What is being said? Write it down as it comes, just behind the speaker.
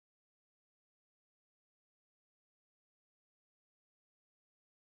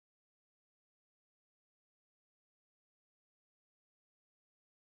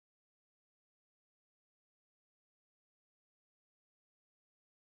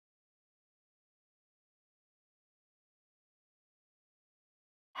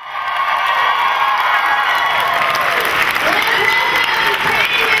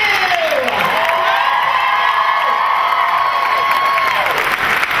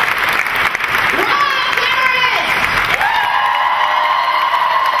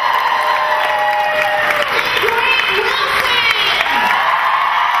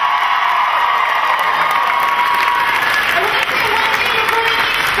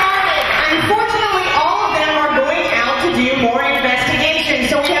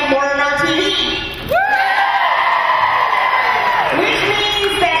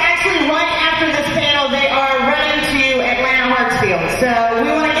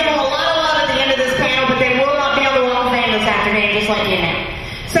let you know.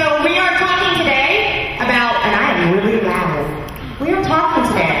 So we are talking today about, and I am really loud, we are talking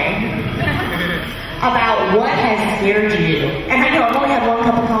today about what has scared you. And I know I've only had one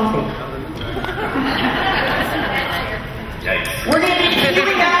cup of coffee. Yikes. We're going to be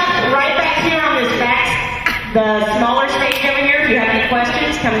queuing up right back here on this the smaller stage over here. If you have any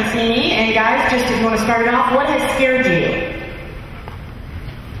questions, come and see me. And guys, just if you want to start it off, what has scared you?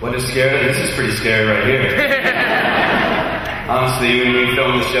 What is scary? This is pretty scary right here. Honestly, when we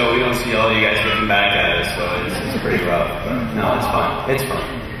film the show, we don't see all you guys looking back at us, so it's pretty rough. But no, it's fun. It's fun.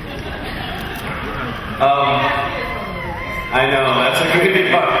 I know, that's a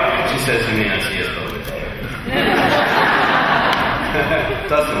good part. She says to me, and she is a little bit there.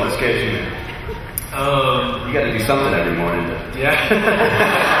 Dustin, what scares you, man? You gotta do something every morning. Yeah.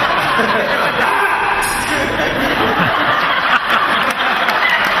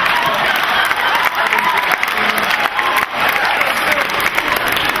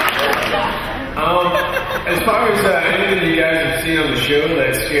 As far as anything you guys have seen on the show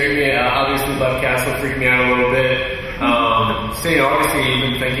that scared me, obviously Love Castle freaked me out a little bit. St. Augustine,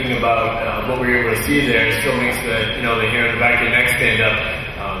 even thinking about what we were able to see there, still makes the hair on the back of your neck stand up.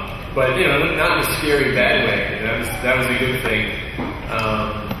 But not in a scary bad way. That was a good thing.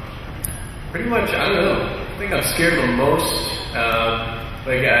 Pretty much, I don't know. I think I'm scared the most.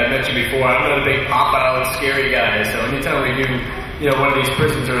 Like I mentioned before, I'm not a big pop-out scary guy. So anytime we do, one of these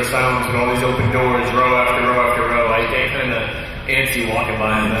prisons or asylums with all these open doors, row after row after row, I get kind of antsy walking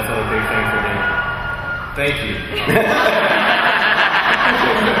by, and that's not a big thing for me. Thank you.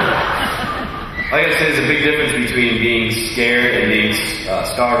 All I gotta say, there's a big difference between being scared and being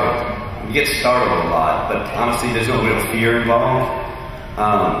startled. You get startled a lot, but honestly, there's no real fear involved.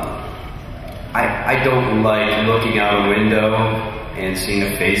 I don't like looking out a window and seeing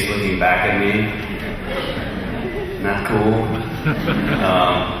a face looking back at me. Not cool.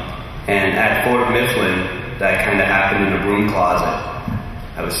 And at Fort Mifflin, that kind of happened in a broom closet.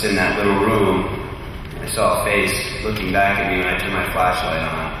 I was in that little room, and I saw a face looking back at me when I turned my flashlight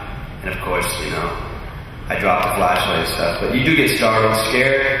on. And of course, I dropped the flashlight and stuff. But you do get startled,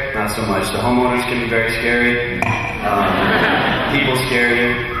 scared, not so much. The homeowners can be very scary. People scare you.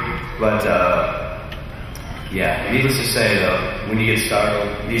 But, yeah, needless to say, though, when you get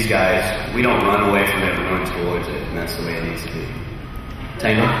startled, these guys, we don't run away from it, we run towards it. And that's the way it needs to be.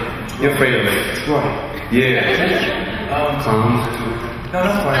 Tango? You're afraid of it. That's right. Yeah. Clowns? No,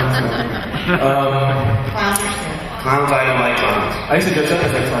 not clowns. Clowns, I don't like clowns. I used to dress up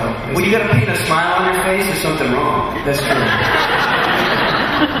as a clown. Well, you gotta paint a smile on your face, there's something wrong. That's true.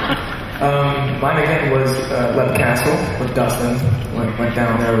 Mine again was Love Castle with Dustin. Went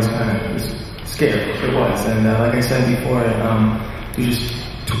down there, was scared. It was. And like I said before, you just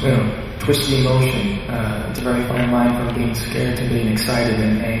twist the emotion. It's a very fine line from being scared to being excited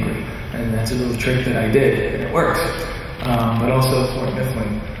and angry. And that's a little trick that I did, and it works. But also Fort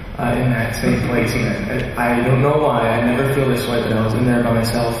Mifflin. In that same place, and I don't know why, I never feel this way, but I was in there by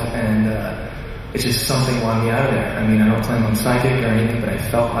myself, and it's just something wanted me out of there. I mean, I don't claim I'm psychic or anything, but I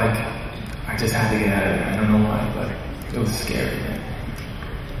felt like I just had to get out of there. I don't know why, but it was scary, man.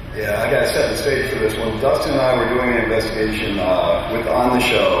 Yeah, I gotta set the stage for this one. Dustin and I were doing an investigation on the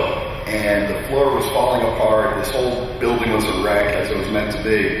show, and the floor was falling apart. This whole building was a wreck, as it was meant to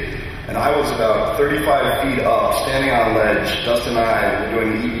be. And I was about 35 feet up, standing on a ledge. Dustin and I were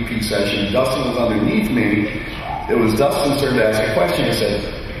doing an EVP session. Dustin was underneath me. It was Dustin's turn to ask a question. He said,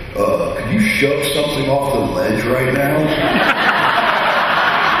 could you shove something off the ledge right now?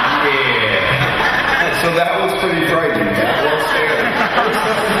 Yeah. So that was pretty frightening. That was scary.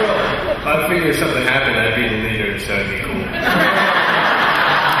 I figured if something happened, I'd be the leader, so it'd be cool.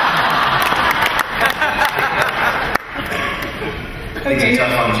 Things are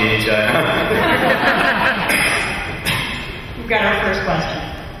tough on GHI. We've got our first question.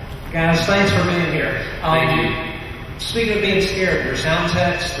 Guys, thanks for being here. Thank you. Speaking of being scared, your sound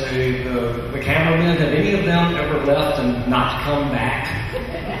techs, the cameramen, have any of them ever left and not come back?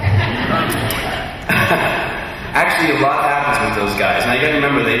 Actually, a lot happens with those guys. And I gotta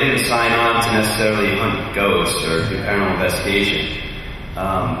remember, they didn't sign on to necessarily hunt ghosts or do paranormal investigation.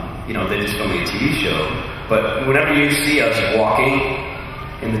 They're just filming a TV show. But whenever you see us walking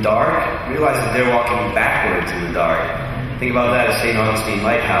in the dark, realize that they're walking backwards in the dark. Think about that as St. Augustine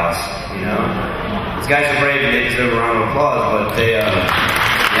Lighthouse, These guys are brave and they deserve a round of applause, but they,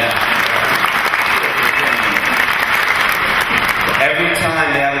 Every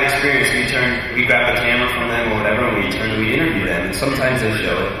time they have an experience, we grab a camera from them or whatever, and we interview them. And sometimes they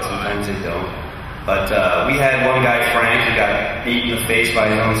show it, sometimes they don't. But we had one guy, Frank, who got beat in the face by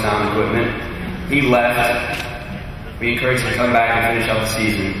his own sound equipment. He left we encouraged him to come back and finish out the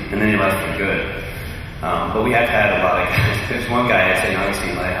season, and then he left for good. But we have had a lot of guys. There's one guy at St.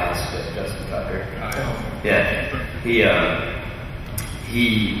 Augustine Lighthouse, Justin Tucker. Yeah,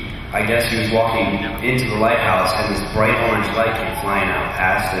 I guess he was walking into the lighthouse, and this bright orange light came flying out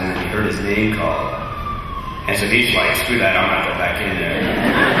past him, and he heard his name called. And so he's like, screw that, I'm not going back in there.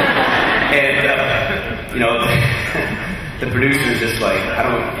 And, you know, the producer's just like,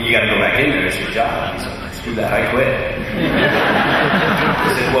 you gotta go back in there, it's your job. He's like, screw that, I quit. He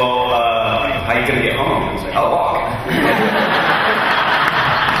said, well, how are you gonna get home? I was like, I'll walk.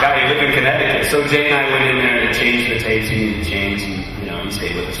 Guy, you live in Connecticut. So Jay and I went in there and changed the tapes he needed to change, and, you know, he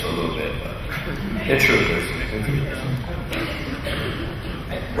stayed with us for a little bit, but they're troopers.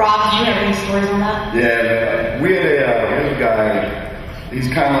 Rob, do you have any stories on that? Yeah, we had a guy, he's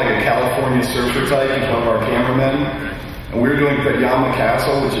kind of like a California surfer type, he's one of our cameramen, and we were doing Pajama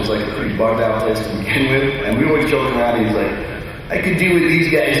Castle, which is like a pretty bugged out place to begin with, and we always joke around, he's like, I could do what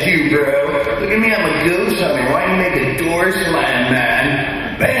these guys do, bro. Look at me, I'm a ghost hunter, why don't you make a door slam,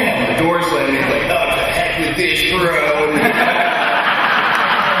 man? Bam, the door slam, he's like, oh, to heck with this, bro.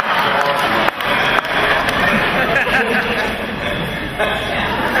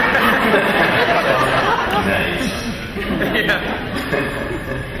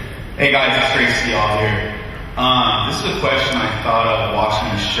 Hey guys, it's great to see y'all here. This is a question I thought of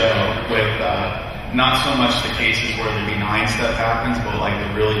watching the show with not so much the cases where the benign stuff happens, but like the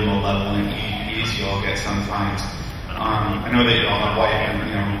really malevolent EVPs y'all get sometimes. I know that y'all have wife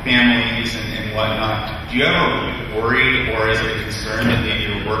and families and whatnot. Do you ever worry or is it a concern that maybe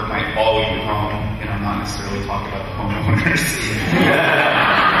your work might follow you home? And I'm not necessarily talking about the homeowners.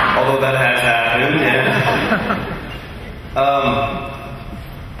 Although that has happened, yeah.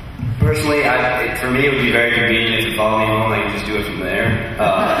 Personally, for me, it would be very convenient if you follow me home. I can just do it from there.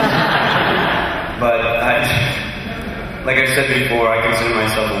 But like I said before, I consider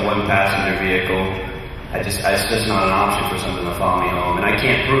myself a one-passenger vehicle. It's just not an option for something to follow me home, and I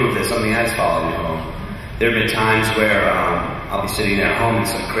can't prove that something has followed me home. There have been times where I'll be sitting there at home and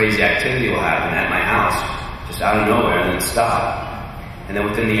some crazy activity will happen at my house, just out of nowhere, and then stop. And then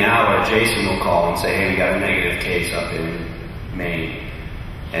within the hour, Jason will call and say, hey, we got a negative case up in Maine.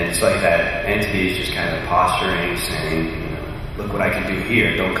 And it's like that entity is just kind of posturing, saying, look what I can do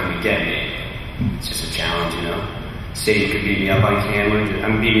here, don't come and get me. It's just a challenge, Satan could beat me up on camera,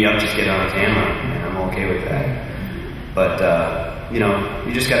 beat me up, just get on camera, and I'm okay with that. But, you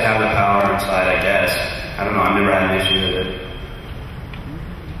just gotta have the power inside, I guess. I don't know, I've never had an issue with it.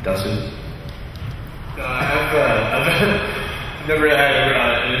 Dustin? I've never had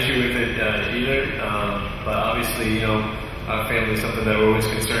an issue with it either, but obviously, family is something that we're always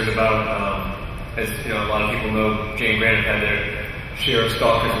concerned about. As a lot of people know, Jane Grant had their share of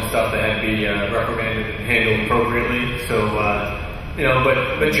stalkers and stuff that had to be reprimanded and handled appropriately. So,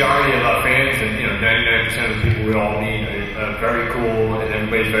 but majority of our fans and 99% of the people we all meet are very cool, and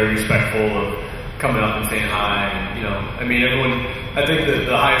everybody's very respectful of coming up and saying hi. And, everyone. I think that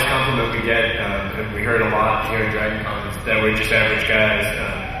the highest compliment we get, and we heard a lot here at Dragoncon, is that we're just average guys,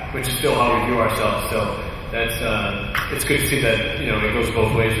 which is still how we view ourselves. So. It's good to see that, it goes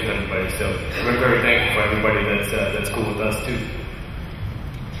both ways with everybody. So we're very thankful for everybody that's cool with us too.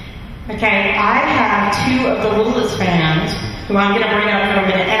 Okay, I have two of the littlest fans who I'm going to bring up for a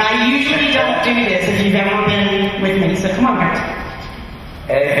minute. And I usually don't do this if you've ever been with me, so come on guys.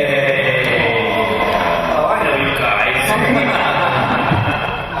 Hey. Oh, I know you guys.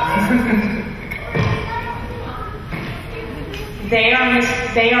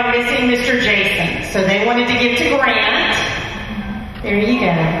 They are missing Mr. Jason, so they wanted to give to Grant. There you go.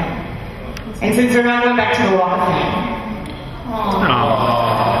 And since they're not going back to the Walk of Fame.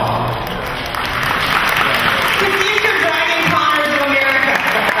 The future Dragonconers of America.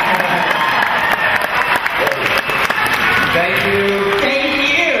 Thank you. Thank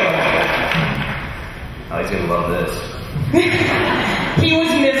you. Oh, he's gonna love this. He was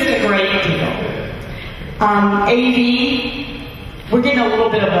missed a great deal. AV. We're getting a little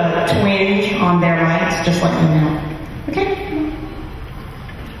bit of a twinge on their mics, just let me know. Okay?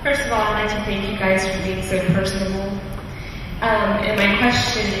 First of all, I'd like to thank you guys for being so personable. And my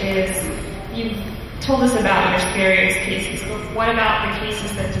question is, you've told us about your scariest cases, but what about the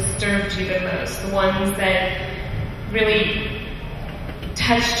cases that disturbed you the most? The ones that really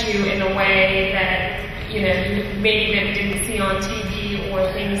touched you in a way that, you maybe didn't see on TV,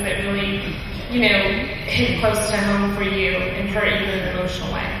 or things that really hit close to home for you and hurt you in an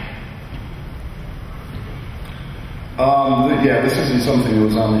emotional way? Yeah, this isn't something that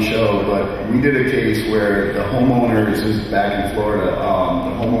was on the show, but we did a case where the homeowners, this is back in Florida, the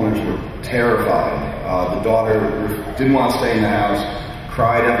homeowners were terrified. The daughter didn't want to stay in the house,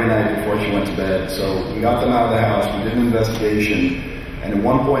 cried every night before she went to bed. So we got them out of the house, we did an investigation, and at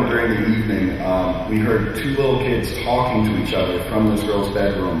one point during the evening, we heard two little kids talking to each other from this girl's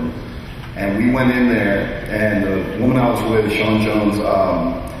bedroom. And we went in there, and the woman I was with, Sean Jones,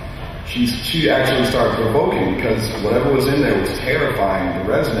 she actually started provoking because whatever was in there was terrifying the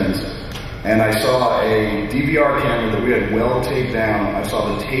residents. And I saw a DVR camera that we had well taped down. I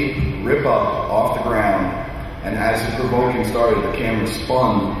saw the tape rip up off the ground, and as the provoking started, the camera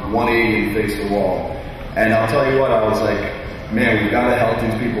spun 180 and faced the wall. And I'll tell you what, I was like, man, we've got to help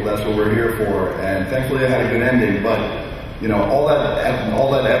these people. That's what we're here for. And thankfully, I had a good ending. But you know, all that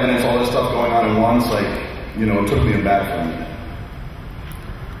evidence, all that stuff going on at once, like, you know, it took me aback from it.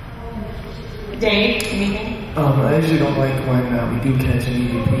 Dave, anything? I usually don't like when we do catch an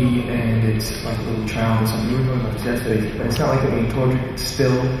EVP and it's like a little child or something. We were talking about this yesterday, but it's not like they're being tortured.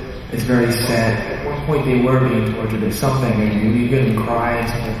 It's very sad. At one point they were being tortured. There's something, and you hear them cry and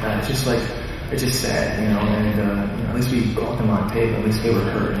stuff like that. It's just like, it's just sad, you know. And you know, at least we caught them on tape. At least they were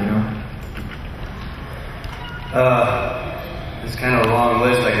heard, you know. It's kind of a long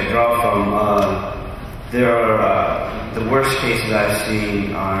list I could draw from. There are the worst cases I've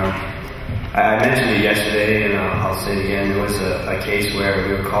seen are. I mentioned it yesterday, and I'll say it again. There was a case where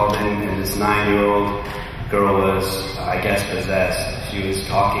we were called in, and this 9-year-old girl was, I guess, possessed. She was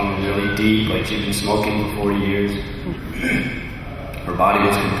talking really deep, like she'd been smoking for 40 years. Her body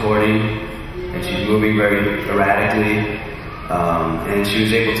was contorting, and she's moving very erratically. And she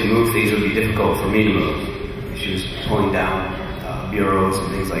was able to move things that would be difficult for me to move. She was pulling down bureaus and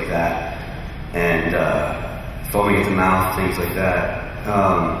things like that, and foaming at the mouth, things like that.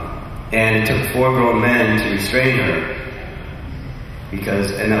 And it took 4 grown men to restrain her, and that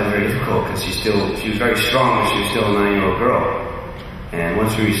was very difficult because she was very strong, but she was still a 9-year-old girl. And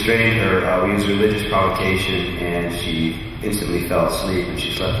once we restrained her, we used religious provocation, and she instantly fell asleep, and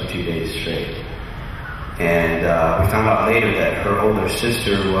she slept for 2 days straight. And we found out later that her older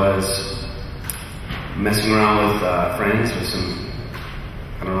sister was messing around with friends with some,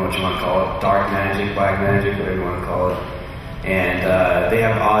 I don't know what you want to call it, dark magic, black magic, whatever you want to call it. And they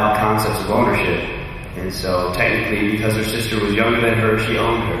have odd concepts of ownership. And so technically, because her sister was younger than her, she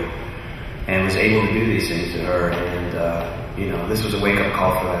owned her and was able to do these things to her. And, you know, this was a wake-up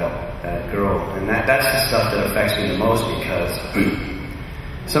call for that girl. And that's the stuff that affects me the most, because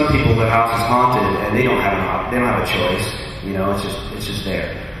some people, their house is haunted and they don't have a choice. You know, it's just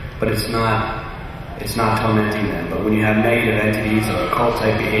there. But it's not tormenting them. But when you have negative entities or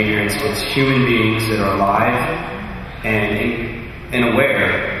occult-type behavior, it's human beings that are alive and aware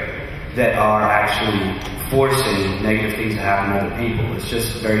that are actually forcing negative things to happen to other people. It's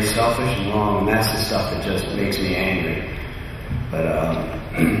just very selfish and wrong, and that's the stuff that just makes me angry. But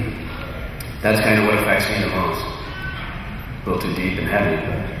that's kind of what affects me the most. A little too deep and heavy,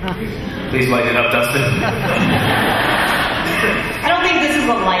 but please lighten it up, Dustin. I don't think this is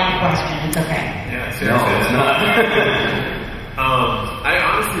a light question. It's okay. Yeah, seriously. No, it's not. I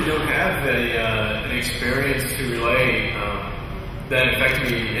honestly don't have an experience to relay that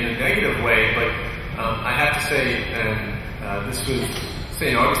affected me in a negative way, but I have to say, and this was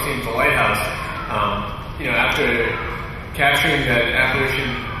St. Augustine's The Lighthouse, you know, after capturing that apparition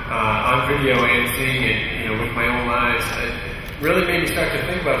on video and seeing it, you know, with my own eyes, it really made me start to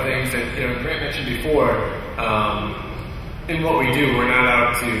think about things that, you know, Grant mentioned before. In what we do, we're not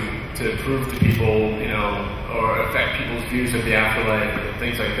out to prove to people, you know, or affect people's views of the afterlife and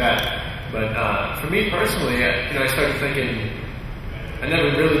things like that. But for me personally, you know, I started thinking I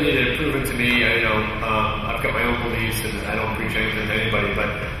never really needed it proven to me. You know, I've got my own beliefs and I don't preach anything to anybody. But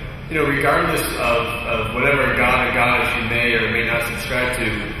you know, regardless of whatever God or goddess you may or may not subscribe to,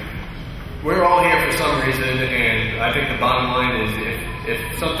 we're all here for some reason. And I think the bottom line is, if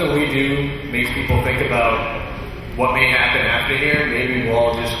something we do makes people think about what may happen after here, maybe we'll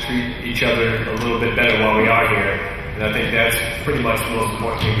all just treat each other a little bit better while we are here. And I think that's pretty much the most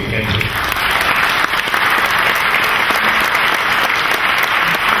important thing we can do.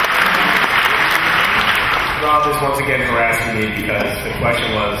 Rob is once again harassing me because the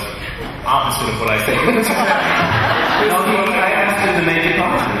question was opposite of what I said. I asked him to make it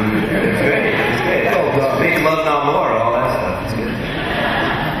positive. It's great. It's great. Make love not war, all that stuff. It's good.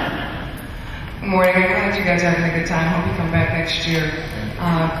 Good morning. I'm glad you guys are having a good time. Hope you come back next year.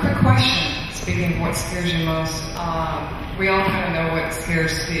 Quick question. Speaking of what scares you most, we all kind of know what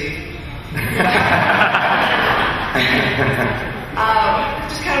scares Steve.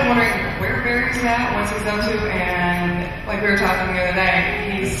 Just kind of wondering where Barry's at, what's he's up to, and like we were talking the other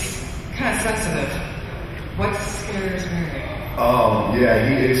day, he's kind of sensitive. What scares Barry? Oh, yeah,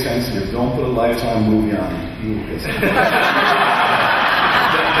 he is sensitive. Don't put a Lifetime movie on him. He will get sensitive.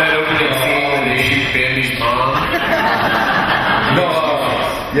 That opening scene when they shoot Bambi's mom. No,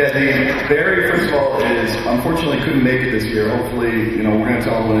 Barry, first of all, unfortunately couldn't make it this year. Hopefully, we're going to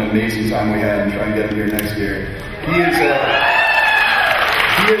tell him what an amazing time we had and try and get him here next year. He is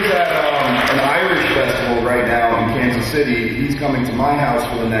at an Irish festival right now in Kansas City. He's coming to my house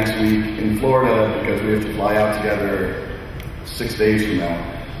for the next week in Florida because we have to fly out together 6 days from now.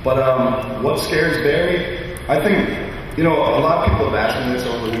 But what scares Barry? I think, a lot of people have asked me this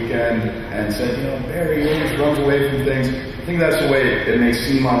over the weekend and said, Barry always runs away from things. I think that's the way it may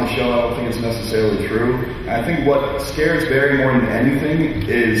seem on the show. I don't think it's necessarily true. And I think what scares Barry more than anything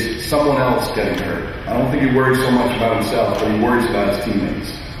is someone else getting hurt. I don't think he worries so much about himself, but he worries about his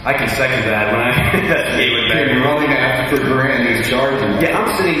teammates. I can second that when I investigate with Barry. You're running after Grant and he's charging. Yeah, I'm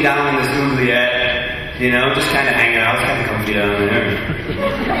sitting down in this oubliette, just kind of hanging out. It's kind of comfy down there.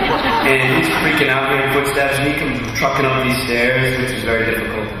 And he's freaking out hearing footsteps, and he comes trucking up these stairs, which is very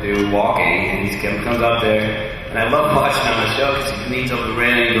difficult to do, walking, and he comes up there. And I love watching on the show because he leans over the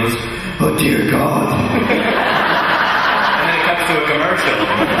railing and goes, "Oh dear God." And then it cuts to a commercial.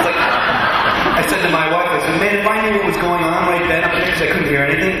 It's like, I said to my wife, I said, man, if I knew what was going on right then up there because I couldn't hear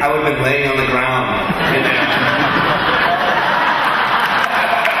anything, I would have been laying on the ground.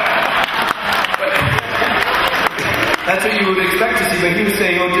 That's what you would expect to see, but he was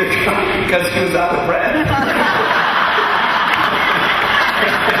saying, "Oh dear God," because he was out of breath.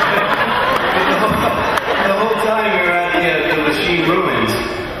 The whole time we were at the Machine Ruins,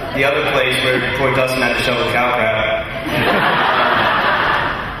 the other place where poor Dustin had to shovel cow crap.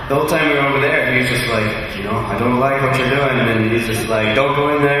 The whole time we were over there, he was just like, "I don't like what you're doing," and then he's just like, "Don't go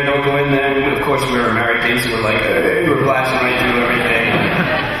in there, don't go in there." And of course we were Americans, so we're like, "Hey," we were blasting right through everything.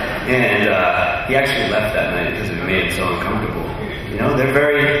 And he actually left that night because it made him so uncomfortable. They're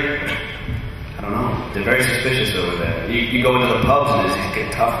very, they're very suspicious over there. You go into the pubs and there's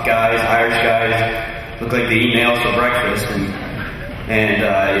these tough guys, Irish guys, look like they eat nails for breakfast, and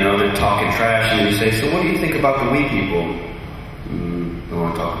they're talking trash, and you say, "So what do you think about the wee people?" Don't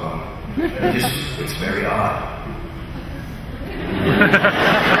want to talk about it. It's very odd.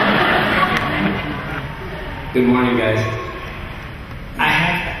 Good morning, guys. I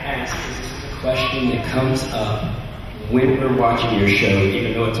have to ask, this is a question that comes up when we're watching your show,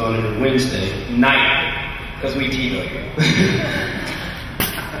 even though it's on every Wednesday night, because we TiVo you.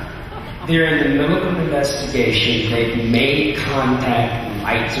 They're in the middle of an investigation. They've made contact.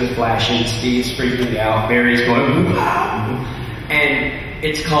 Lights are flashing. Steve's freaking out. Barry's going, "Wow." And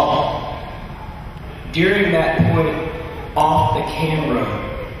it's called. During that point, off the camera,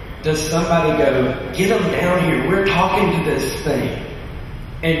 does somebody go, "Get them down here. We're talking to this thing."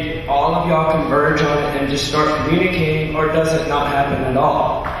 And all of y'all converge on it and just start communicating, or does it not happen at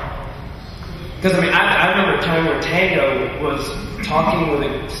all? Because I remember a time where Tango was talking with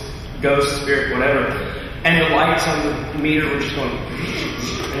a ghost, spirit, whatever, and the lights on the meter were just going,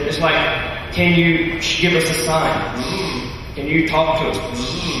 and it's like, "Can you give us a sign? Can you talk to us?"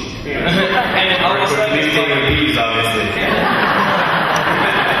 And all of a sudden, it's like, obviously.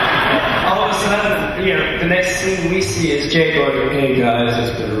 all of a sudden, the next thing we see is Jay going, "Hey guys,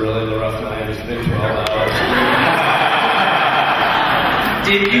 it's been a really rough night. It's been 12 hours."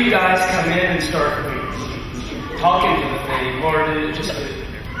 Did you guys come in and start talking to the thing, or did it just?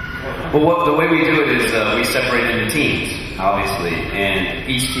 Well, the way we do it is we separate into teams, obviously, and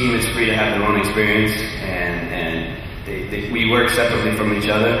each team is free to have their own experience, and we work separately from each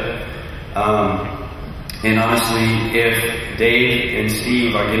other. And honestly, if Dave and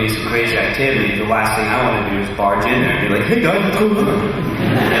Steve are getting some crazy activity, the last thing I want to do is barge in there and be like, "Hey guys, what's going on?"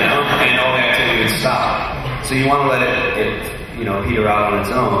 And all the activity would stop. So you want to let it peter out on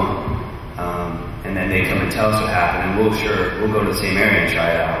its own, and then they come and tell us what happened, and we'll go to the same area and try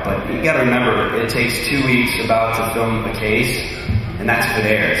it out. But you got to remember, it takes 2 weeks about to film a case, and that's if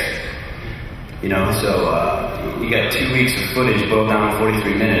it airs. So you got 2 weeks of footage boiled down to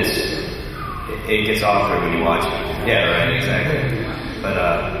 43 minutes. It gets awkward when you watch it. Yeah, right, exactly. But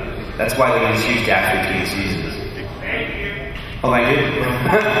that's why there's these huge gaps between seasons. Oh, I do?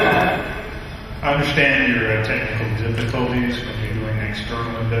 I understand your technical difficulties when you're doing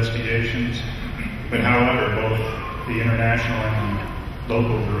external investigations, but however, both the international and the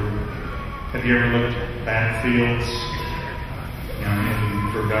local group, have you ever looked at battlefields,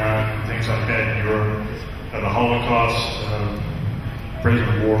 in Verdun, things like that in Europe, the Holocaust, prisoner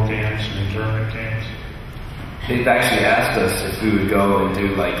of war camps and internment camps? they've actually asked us if we would go and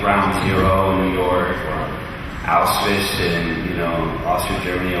do like Ground Zero in New York or Auschwitz in, you know, Austria,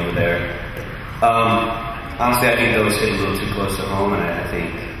 Germany over there. Honestly, I think those hit a little too close to home, and I think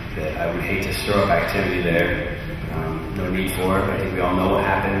that I would hate to stir up activity there. No need for it. I think we all know what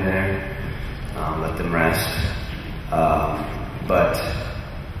happened there. Let them rest. But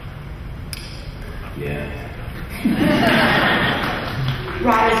yeah.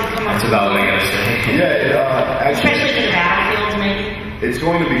 Rod, is it come That's about what I gotta say. Yeah, especially in the battlefields, maybe? it's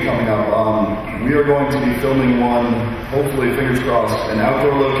going to be coming up. We are going to be filming one, hopefully, fingers crossed, an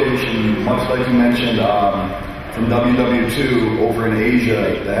outdoor location, much like you mentioned, from WW2 over in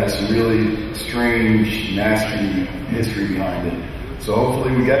Asia that has some really strange, nasty history behind it. So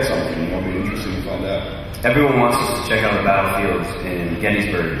hopefully we get something. It'll be interesting to find out. Everyone wants us to check out the battlefields in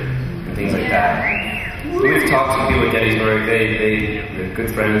Gettysburg and things like that. We've talked to people at Gettysburg. They're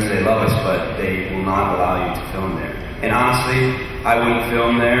good friends. They love us, but they will not allow you to film there. And honestly, I wouldn't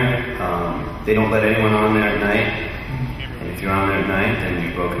film there. They don't let anyone on there at night. And if you're on there at night, then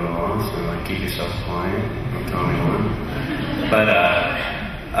you've broken the laws. So like, keep yourself quiet. Don't tell anyone. But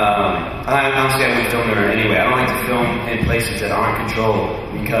honestly, I wouldn't film there anyway. I don't like to film in places that aren't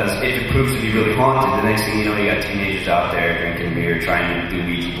controlled, because if it proves to be really haunted, the next thing you know, you got teenagers out there drinking beer, trying to do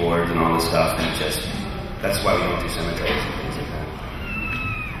Ouija boards and all this stuff, and that's why we don't do cemeteries and things like that.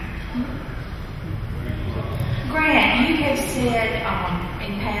 Grant, you have said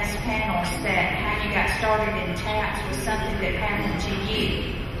in past panels that how you got started in taps was something that happened to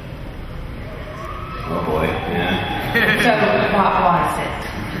you. Oh boy, yeah. So what was it?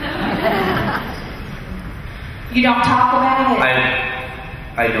 You don't talk about it?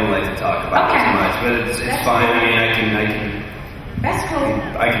 I don't like to talk about it too much, but it's fine. I mean, I can. That's cool.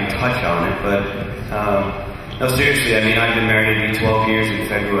 I can touch on it, but no, seriously. I mean, I've been married. It'll be 12 years in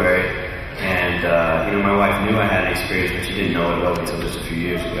February, and you know, my wife knew I had an experience, but she didn't know it well until just a few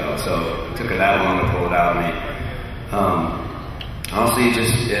years ago. So it took her that long to pull it out of me. Honestly,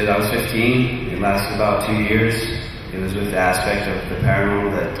 I was 15. It lasted about 2 years. It was with the aspect of the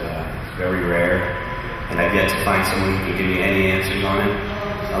paranormal that is very rare, and I've yet to find someone who can give me any answers on it.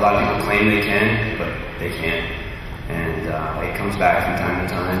 A lot of people claim they can, but they can't. And it comes back from time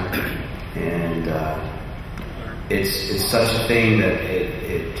to time. And it's such a thing that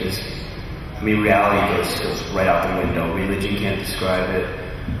it just, I mean, reality goes right out the window. Religion can't describe it.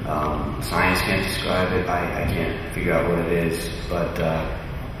 Science can't describe it. I can't figure out what it is. But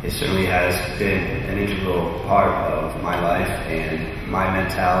it certainly has been an integral part of my life and my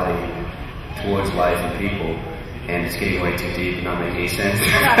mentality towards life and people. And it's getting way too deep and not making any sense.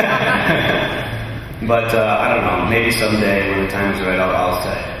 But I don't know, maybe someday when the time is right, I'll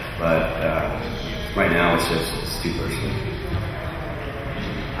say. But right now it's too personal.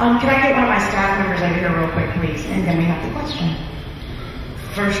 Can I get one of my staff members over here real quick, please? And then we have the question.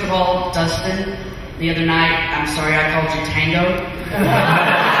 First of all, Dustin, the other night, I'm sorry I called you Tango.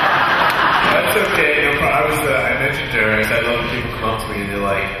 That's okay, no problem. I mentioned to her, I said, I love when people come up to me and they're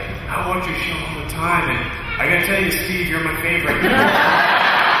like, I watch your show all the time, and I gotta tell you, Steve, you're my favorite.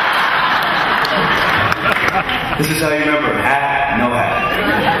 This is how you remember: hat, no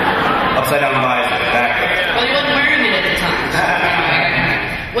hat, upside down visor, backwards. Well, he wasn't wearing it at the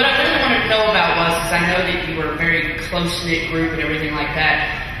time. What I really wanted to know about was, I know that you were a very close-knit group and everything like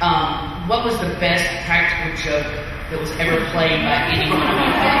that. What was the best practical joke that was ever played by anyone of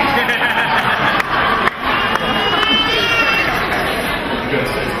you?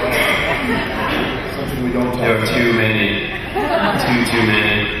 Something we don't talk There were about. too many. Too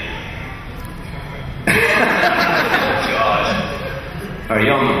many. God. Alright,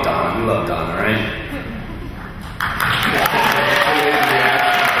 y'all know Donna. We love Donna, right?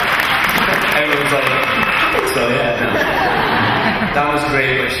 Everyone's like, so yeah, no. Donna's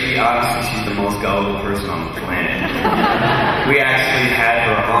great, but she's the most gullible person on the planet. We actually had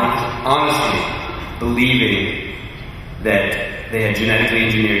her honestly believing that they had genetically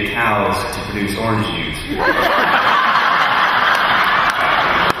engineered cows to produce orange juice.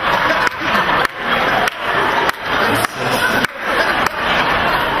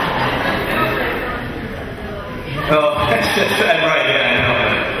 Oh, right, yeah, I know.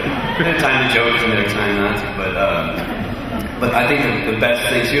 There are time to joke and there are time not to, but I think the best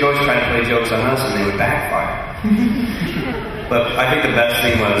thing, so you'd always try to play jokes on us and they would backfire. But I think the best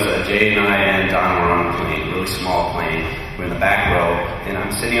thing was Jay and I and Donna were on a plane, a really small plane. We're in the back row, and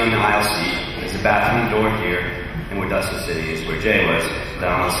I'm sitting on the aisle seat. There's a bathroom door here, and where Dustin City is where Jay was.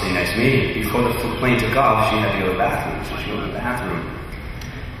 Donna was sitting next to me. Before the plane took off, she had to go to the bathroom, so she went to the bathroom.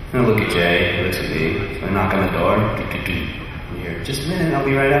 And I look at Jay, he looks at me, so I knock on the door. And here, just a minute, I'll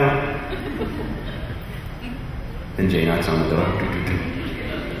be right out. Then Jay knocks on the door.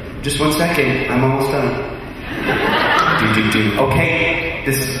 Just 1 second, I'm almost done. Okay,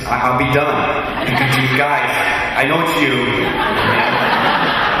 I'll be done. Guys, I know it's you.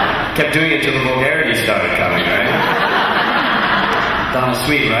 Kept doing it till the vulgarity started coming, right? Donna's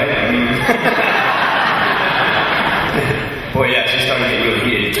sweet, right? Boy, yeah, she started getting real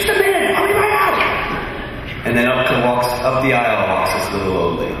heated. Just a minute, I'll be right out. And then up the aisle walks this little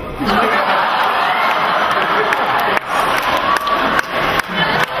old lady.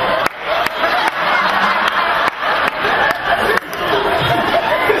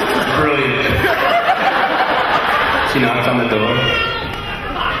 Brilliant. She knocks on the door.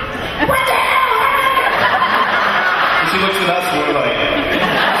 What the hell? And she looks at us and we're like,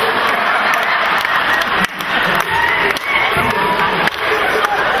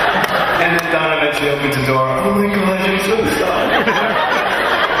 and then Donna eventually opens the door. Oh my gosh, I'm so sorry.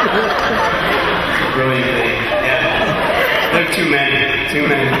 Brilliant thing. Yeah. There are too many.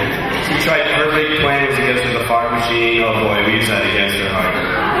 She tried, her big plan was to get us to the fart machine. Oh boy, we used that against her heart.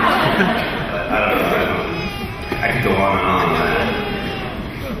 But I don't know. I could go on and on with that.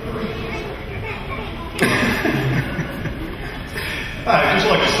 I'd just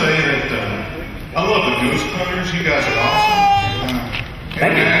like to say that I love the Goose Brothers. You guys are awesome.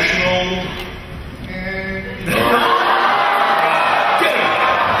 International.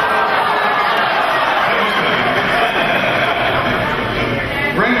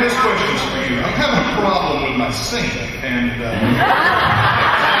 Brent, this question's for you. I'm having a problem with my sink, and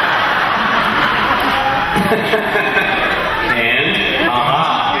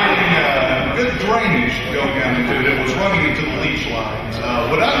getting good drainage going down into it. It was running into the leach lines.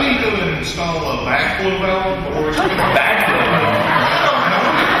 Would I need to install a backflow valve, or is it Backflow valve?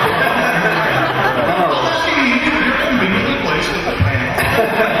 You're conveniently placed at the panel.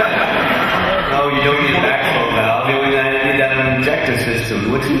 No, you don't need a backflow valve. You only need that injector system.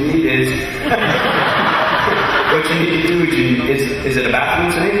 What you need is what you need to do is it a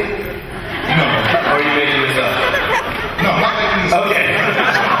bathroom sink? No. Or are you making this up? No, I'm not making this up. Okay.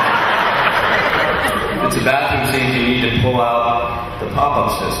 It's a bathroom sink. You need to pull out the pop-up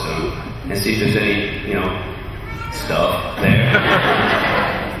system and see if there's any, stuff there.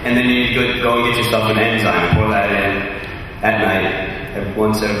 And then you need to go and get yourself an enzyme, pour that in at night,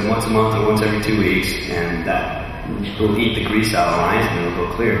 once a month or once every 2 weeks, and that will eat the grease out of lines and it'll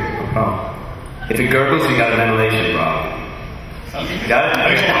go clear, no problem. If it gurgles, you got a ventilation problem. You got it?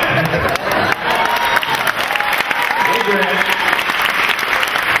 Hey, Grant.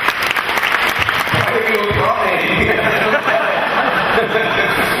 Why are you crying?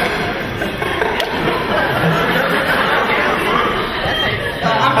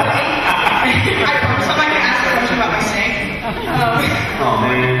 I promise I'm not going to ask a question about my sink. Oh,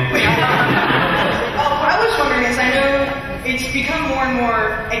 man. What I was wondering is, I know it's become more and more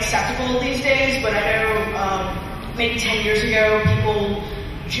acceptable these days, but I know maybe 10 years ago, people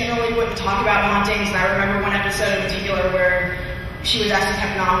generally wouldn't talk about hauntings, and I remember one episode in particular where she was asked to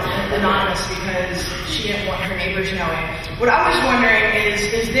keep anonymous because she didn't want her neighbors knowing. What I was wondering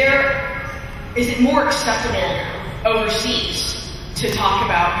is it more acceptable overseas to talk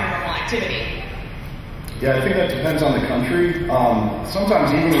about paranormal activity? Yeah, I think that depends on the country.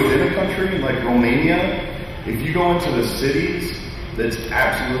 Sometimes even within a country, like Romania, if you go into the cities, that's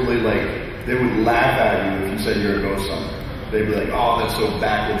absolutely like, they would laugh at you if you said you're a ghost hunter. They'd be like, oh, that's so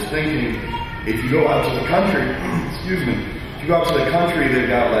backwards thinking. If you go out to the country, excuse me, if you go out to the country, they've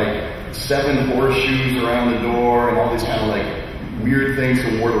got like 7 horseshoes around the door and all these kind of like weird things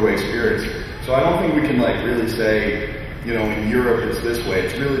to ward away spirits. So I don't think we can like really say, in Europe it's this way.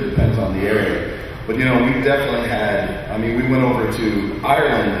 It really depends on the area. But we definitely had, we went over to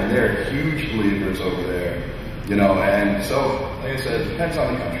Ireland and they're huge believers over there, and so, like I said, it depends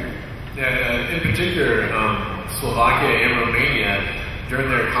on the country. Yeah, in particular, Slovakia and Romania, during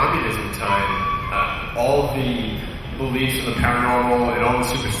their communism time, all the beliefs in the paranormal and all the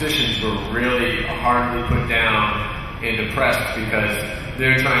superstitions were really hardly put down and depressed because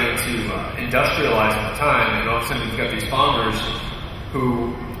they're trying to industrialize at the time, and all of a sudden you've got these founders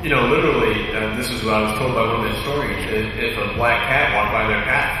who, literally, this is what I was told by one of the historians, if a black cat walked by their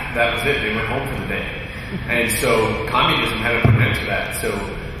path, that was it, they went home for the day. And so communism had to put an end to that. So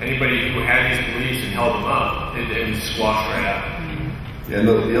anybody who had these beliefs and held them up, it squashed right out. Yeah, and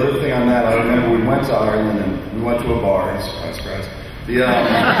the other thing on that, I remember we went to Ireland and we went to a bar, surprise.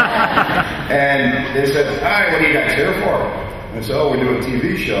 And they said, all right, what are you guys here for? And I said, oh, we do a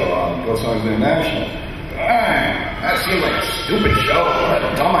TV show on Ghost Hunters International. That seems like a stupid show. What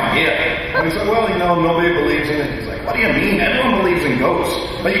a dumb idea. And we said, well, nobody believes in it. He's like, what do you mean? Everyone believes in ghosts.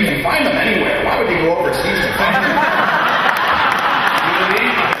 But you can find them anywhere. Why would you go overseas to find them?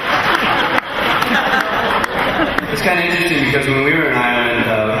 It's kind of interesting because when we were in Ireland, we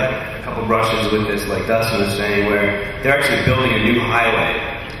had a couple brushes with this, like Dustin was saying, where they're actually building a new highway.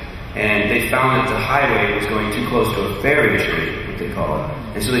 And they found that the highway was going too close to a fairy tree, what they call it.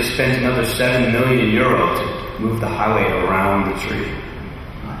 And so they spent another 7 million euro to move the highway around the tree.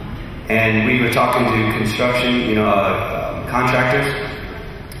 And we were talking to construction, contractors,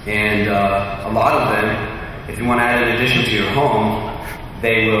 and a lot of them, if you want to add an addition to your home,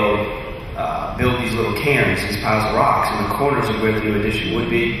 they will build these little cairns, these piles of rocks in the corners of where the new addition would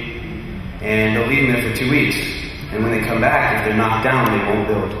be, and they'll leave them there for 2 weeks. And when they come back, if they're knocked down, they won't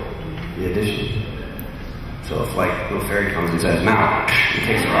build the addition. So if like little fairy comes and says, "Now," it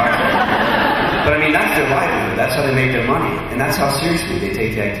takes the rocks out. But I mean, that's their livelihood. That's how they make their money, and that's how seriously they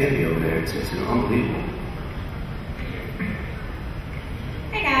take the activity over there. It's unbelievable.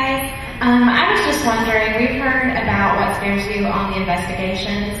 Hey guys, I was just wondering, we've heard about what scares you on the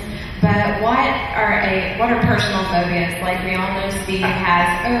investigations, but what are personal phobias? Like we all know Steve has,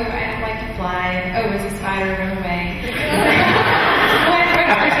 I don't like to fly, is a spider, run away. What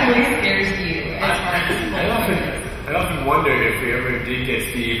personally scares you as far as I often wonder if we ever did get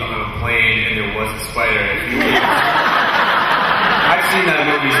Steve on a plane and there was a spider. If he would... I've seen that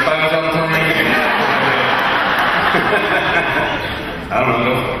movie, Spiders on the Plane. I don't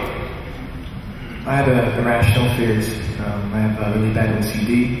know. I have irrational fears. I have really bad OCD,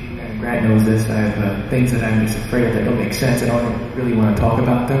 and Grant knows this. I have things that I'm just afraid of that don't make sense. I don't really want to talk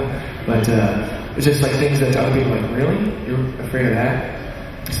about them, but it's just like things that other people are like, really? You're afraid of that?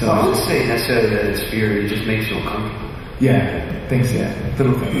 So I wouldn't say necessarily that it's fear, it just makes you uncomfortable. Yeah,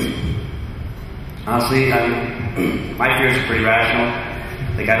 little things. Honestly, my fears are pretty rational.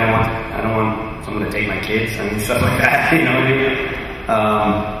 Like I don't want someone to take my kids. I mean, stuff like that. You know what I mean?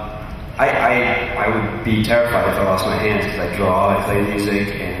 I would be terrified if I lost my hands because I draw, I play music,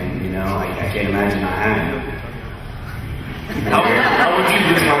 and I can't imagine not having them. How would you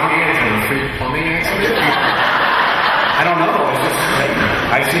lose my hands in a freak plumbing accident? I don't know. It's just like,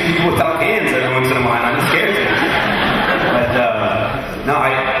 I see people without hands every once in a while. I'm scared. But no,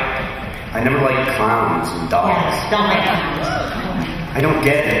 I never liked clowns and dolls. Yes, don't like clowns. I don't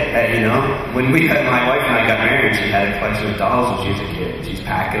get it. When my wife and I got married, she had a collection of dolls when she was a kid. She's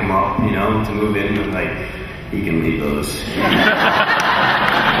packing them up, to move in. I'm like, you can leave those.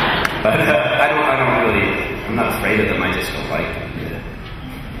 But I'm not afraid of them. I just don't like them.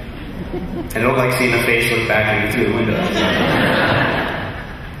 I don't like seeing the face look back through the window.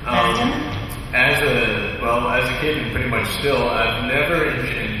 As a kid and pretty much still, I've never,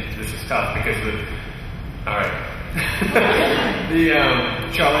 and this is tough because the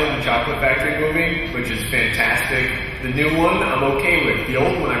Charlie and the Chocolate Factory movie, which is fantastic. The new one, I'm okay with. The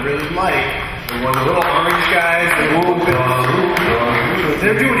old one, I really like. The little orange guys,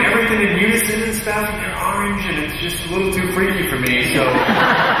 they're doing everything in unison and stuff, and they're orange, and it's just a little too freaky for me. So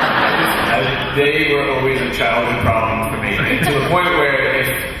they were always a childhood problem for me, and to the point where if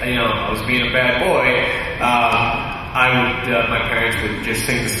I was being a bad boy, my parents would just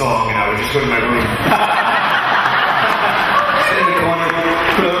sing the song, and I would just go to my room. Sit in the corner.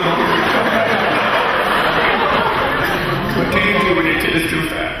 What do you do when your kid is too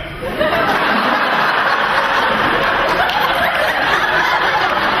fat?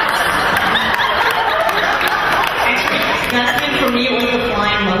 That's been for me, it was the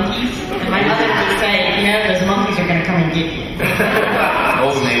flying monkeys. And my mother would say, those monkeys are going to come and get you.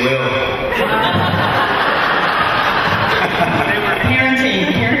 Oh, they will. They were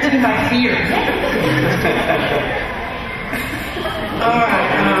parenting by fear. All right,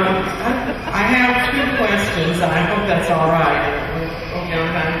 I have 2 questions, and I hope that's all right. Okay.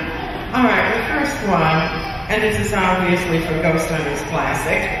 All right, the first one, and this is obviously for Ghost Hunters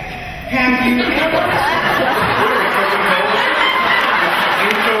Classic. Have you ever...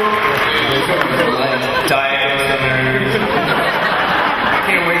 Diet Ghost Hunters. I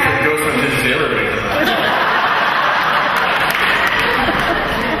can't wait for Ghost Hunters 0 to come out.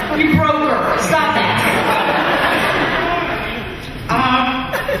 You broke her. Stop that.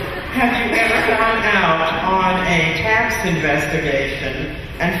 Have you ever gone out on a tax investigation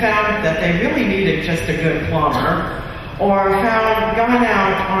and found that they really needed just a good plumber, or gone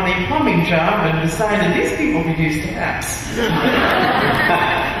out on a plumbing job and decided these people could use taps?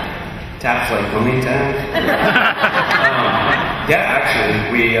 Taps like plumbing taps? Yeah, actually,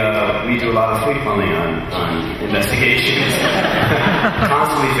 we do a lot of free plumbing on investigations.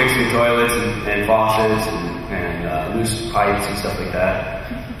 Constantly fixing toilets and faucets and loose pipes and stuff like that.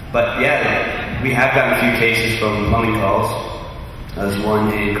 But yeah, we have gotten a few cases from plumbing calls. There's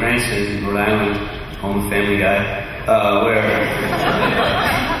one in Cranston, Rhode Island, home of Family Guy, where,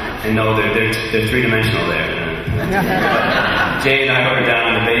 and no, they're 3-dimensional there. Jay and I were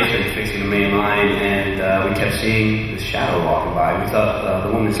down in the basement fixing the main line, and we kept seeing this shadow walking by. We thought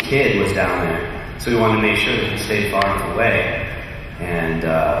the woman's kid was down there, so we wanted to make sure that he stayed far enough away. And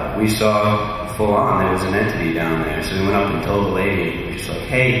we saw full on there was an entity down there, so we went up and told the lady. We were just like,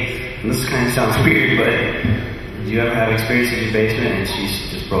 hey, this kind of sounds weird, but do you ever have experience in your basement? And she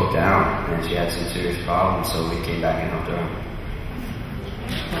just broke down, and she had some serious problems, so we came back and helped her out.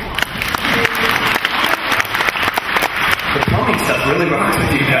 The plumbing stuff really rocks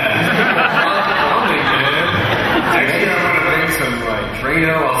with you guys. Plumbing, man. Actually, I'm gonna bring some like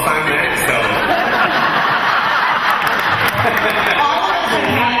Drano. I'll sign that. So. All of us have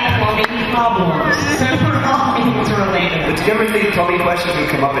had plumbing problems, so we're all interrelated. But did you ever think plumbing questions would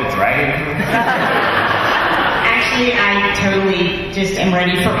come up at Dragoncon? Actually, I totally just am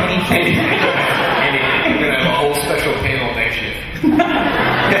ready for anything. We're gonna have a whole special panel next year.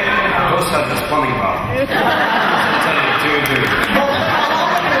 Most of this plumbing problem.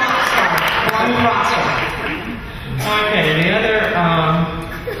 Okay, the other,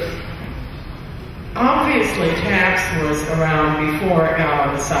 obviously Taps was around before it got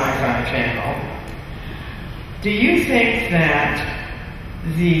on the Sci-Fi Channel. Do you think that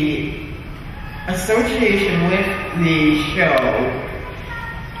the association with the show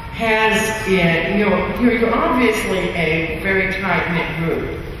has, you're obviously a very tight-knit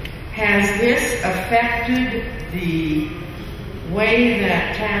group. Has this affected the way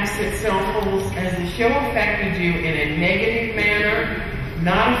that Taps itself holds? Has the show affected you in a negative manner,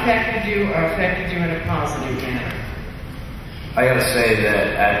 not affected you, or affected you in a positive manner? I gotta say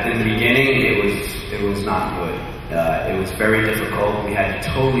that in the beginning, it was not good. It was very difficult. We had to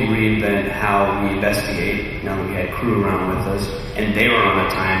totally reinvent how we investigate. We had crew around with us, and they were on a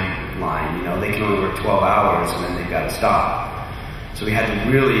timeline. They can only work 12 hours, and then they've got to stop. So we had to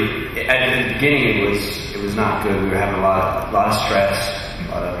really, at the beginning it was not good. We were having a lot of stress, a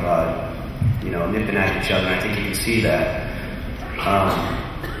lot of, nipping at each other, and I think you can see that.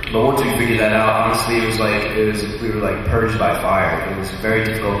 But once we figured that out, honestly, we were like purged by fire. It was a very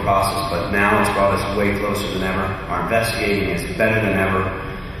difficult process, but now it's brought us way closer than ever. Our investigating is better than ever,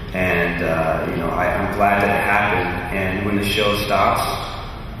 and, I'm glad that it happened. And when the show stops,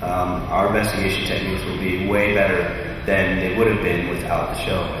 our investigation techniques will be way better than they would have been without the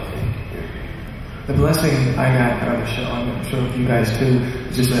show, I think. Yeah. The blessing I got out of the show, I'm sure you guys too,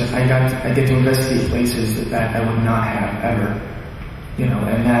 is just that I get to investigate places that I would not have ever,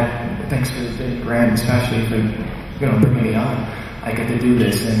 and that, thanks to Grant especially for, bringing me on, I get to do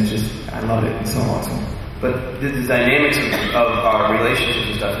this, and it's just, I love it, it's so awesome. But the dynamics of our relationships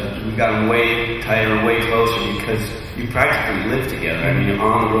and stuff, we've gotten way tighter and way closer because you practically live together. I mean, you're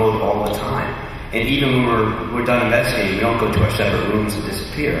on the road all the time. And even when we're done investigating, we don't go to our separate rooms and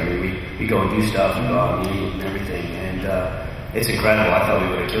disappear. I mean, we go and do stuff and go out and eat and everything. And it's incredible. I thought we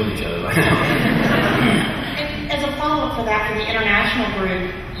would have killed each other by now. And as a follow-up for that, for the international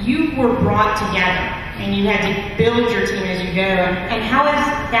group, you were brought together and you had to build your team as you go. And how has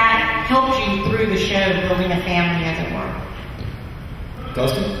that helped you through the show, building a family, as it were?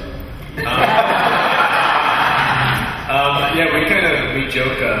 Dustin? We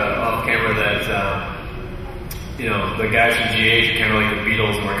joke off camera that, the guys from GH are kind of like the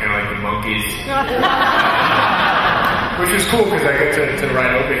Beatles and we're kind of like the Monkees. Which was cool because I got to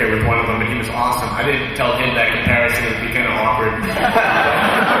ride over here with one of them and he was awesome. I didn't tell him that comparison, it would be kind of awkward.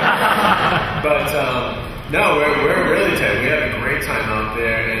 But, no, we're really tight. We had a great time out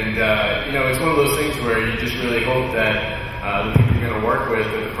there and, it's one of those things where you just really hope that the people you're going to work with,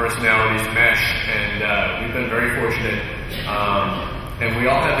 that the personalities mesh, and we've been very fortunate. And we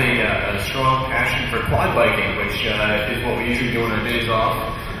all have a strong passion for quad biking, which is what we usually do on our days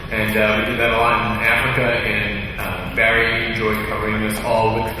off. And we did that a lot in Africa, and Barry enjoyed covering us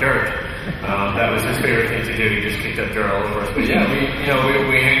all with dirt. That was his favorite thing to do. He just kicked up dirt all over us. But yeah,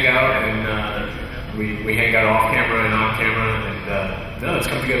 we hang out, and we hang out off camera and on camera, and it's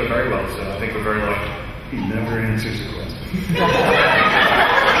come together very well. So I think we're very lucky. He never answers the question. He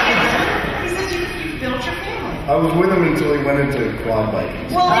said you built your family. I was with him until he went into quad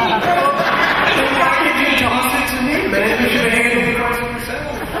biking. Well, why did you toss it to me, man? You should have handled the question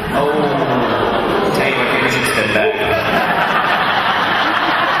yourself. Oh, I'll tell you what, you should step back.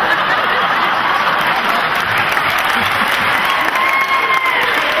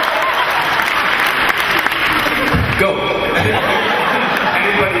 Go.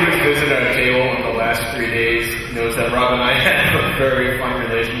 Anybody who's visited our table in the last 3 days knows that Rob and I have a very fun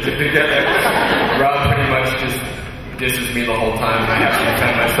relationship together. Rob pretty much just disses me the whole time and I have to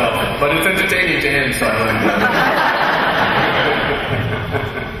defend myself. But it's entertaining to him, so I like that.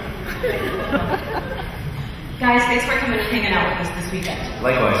 Guys, Thanks for coming and hanging out with us this weekend.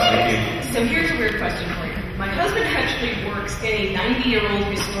 Likewise, thank you. So here's a weird question for you. My husband actually works in a 90-year-old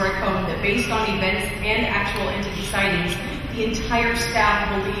historic home that, based on events and actual entity sightings, the entire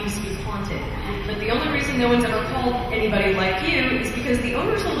staff believes is haunted. But the only reason no one's ever called anybody like you is because the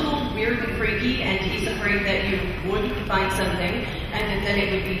owner's a little weird and freaky, and he's afraid that you would find something, and that then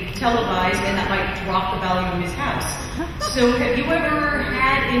it would be televised, and that might drop the value of his house. So have you ever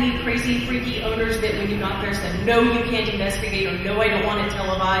had any crazy, freaky owners that when you got there said, no, you can't investigate, or no, I don't want it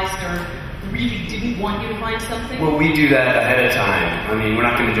televised, or really didn't want you to find something? Well, we do that ahead of time. I mean, we're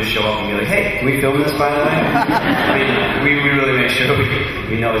not going to just show up and be like, hey, can we film this, by the way? I mean, we really make sure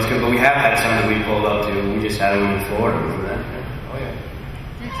we know it's good. But we have had some that we pulled up to. We just had one in Florida. Remember that? Oh,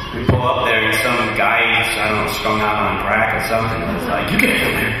 yeah. We pull up there and some guy, I don't know, strung out on crack or something. And it's like, you can't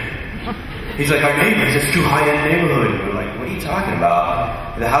film there. He's like, our neighbors, it's too high-end neighborhood. And we're like, what are you talking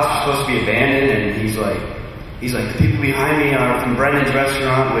about? The house was supposed to be abandoned, and he's like, the people behind me are from Brendan's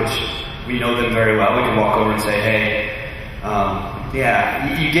restaurant, which we know them very well. We can walk over and say, hey,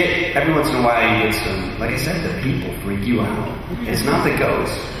 yeah, you get, every once in a while you get some, like I said, the people freak you out. It's not the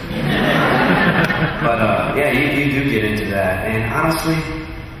ghosts. But, yeah, you do get into that. And honestly,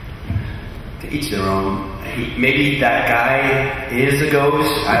 to each their own. Maybe that guy is a ghost.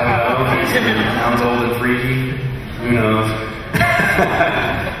 I don't know. He sounds old and freaky. Who knows?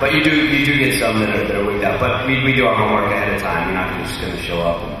 But you do get some that are wigged out. But we do our homework ahead of time. We're not just going to show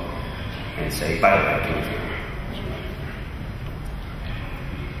up and say, by the way, I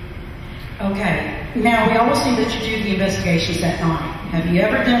can't. Okay. Now, we always see that you do the investigations at night. Have you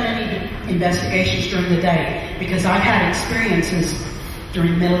ever done any investigations during the day? Because I've had experiences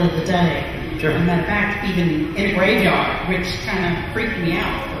during the middle of the day. Sure. As a matter of fact, even in a graveyard, which kind of freaked me out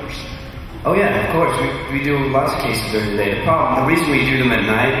at first. Oh yeah, of course. We do lots of cases during the day. The reason we do them at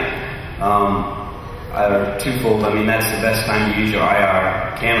night are twofold. I mean, that's the best time to use your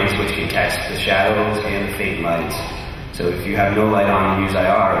IR cameras, which can catch the shadows and the faint lights. So if you have no light on and use IR,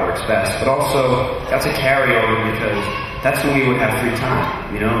 it works best. But also, that's a carryover because that's when we would have free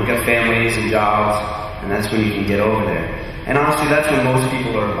time. You know, we've got families and jobs, and that's when you can get over there. And honestly, that's when most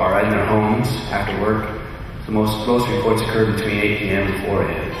people are in their homes after work. So most reports occur between 8 p.m. and 4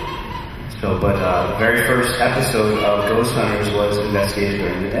 a.m. So, but the very first episode of Ghost Hunters was investigated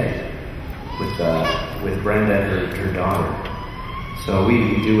during the day with Brenda and her daughter. So we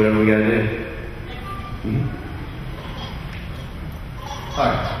do whatever we gotta do. Mm-hmm.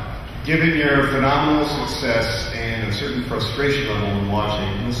 Hi. Given your phenomenal success and a certain frustration level in watching,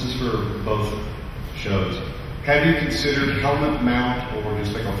 and this is for both shows, have you considered helmet mount or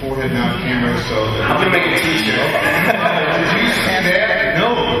just like a forehead mount camera so that... I'm going to make a t-shirt. Did you stand there? No,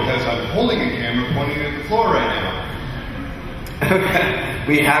 because I'm holding a camera pointing at the floor right now. Okay.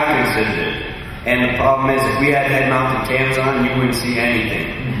 We have considered it. And the problem is, if we had head-mounted cams on, you wouldn't see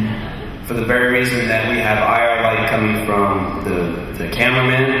anything. For the very reason that we have IR light coming from the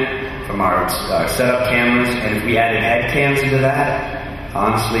cameraman, from our setup cameras, and if we added head cams into that,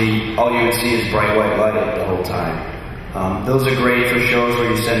 honestly, all you would see is bright white light the whole time. Those are great for shows where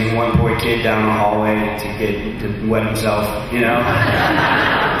you're sending one poor kid down the hallway to wet himself, you know.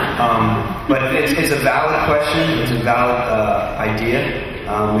 But it's a valid question. It's a valid idea.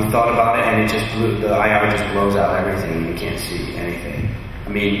 We thought about it, and the IR just blows out everything. You can't see anything. I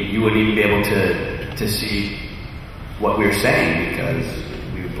mean, you wouldn't even be able to see what we were saying because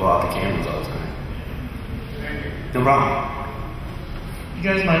we would blow out the cameras all the time. No problem. You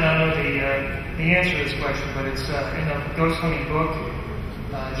guys might not know the answer to this question, but it's in a ghost hunting book.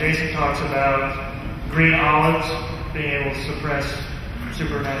 Jason talks about green olives being able to suppress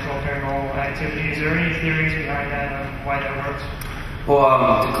supernatural paranormal activity. Is there any theories behind that on why that works?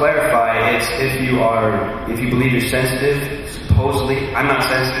 Well, to clarify, it's if you believe you're sensitive, supposedly, I'm not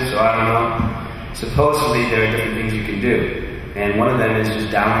sensitive, so I don't know. Supposedly, there are different things you can do. And one of them is just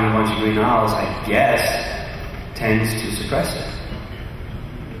downing a bunch of green olives, I guess, tends to suppress it.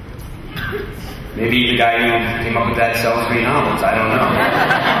 Maybe the guy who came up with that sells green olives, I don't know.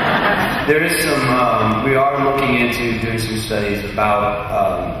 There is some, we are looking into doing some studies about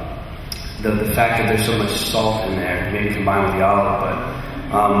the fact that there's so much salt in there, maybe combined with the olive, but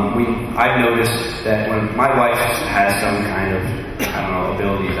I've noticed that when my wife has some kind of, I don't know,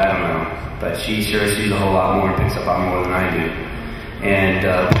 abilities, I don't know, but she sure sees a whole lot more, picks up on more than I do. And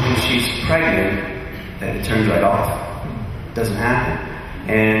when she's pregnant, then it turns right off. It doesn't happen.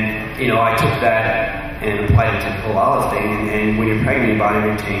 And, you know, I took that and applied it to the whole olive thing, and when you're pregnant, your body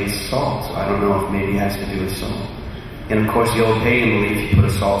retains salt, so I don't know if maybe it has to do with salt. And of course, the old pagan belief, you put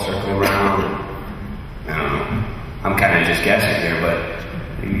a salt circle around, I don't know. I'm kind of just guessing here, but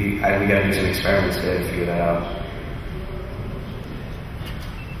we got to do some experiments there to figure that out.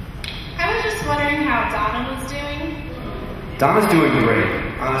 Donna's doing great.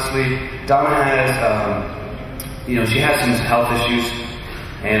 Honestly, Donna has, she has some health issues,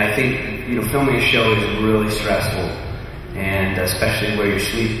 and I think, filming a show is really stressful, and especially where your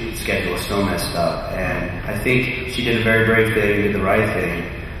sleep schedule is so messed up. And I think she did a very brave thing, did the right thing,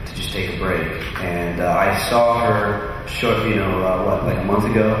 to just take a break. And I saw her like a month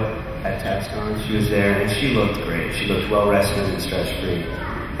ago at TabsCon. She was there, and she looked great. She looked well rested and stress free.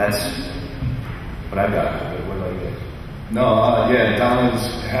 That's what I've got. What about you? No, Donna's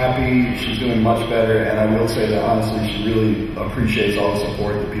happy. She's doing much better, and I will say that honestly, she really appreciates all the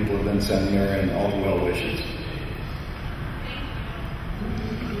support that people have been sending her and all the well wishes.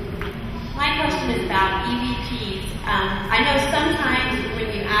 My question is about EVPs. I know sometimes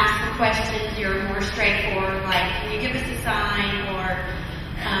when you ask the questions, you're more straightforward, like, can you give us a sign, or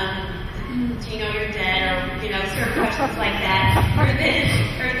do you know you're dead, or certain questions like that. Or then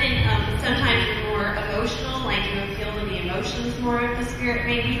sometimes you're more emotional, like you appeal to the emotions more of the spirit.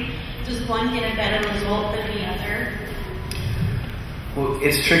 Maybe does one get a better result than the other? Well,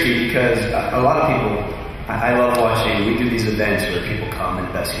 it's tricky because a lot of people. I love watching. We do these events where people come and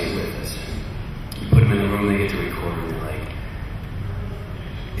investigate with us. You put them in the room, they get to record, and they're like,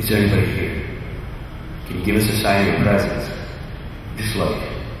 "Is there anybody here? Can you give us a sign of your presence?" Just like,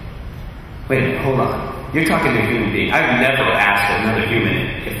 wait a minute, hold on. You're talking to a human being. I've never asked another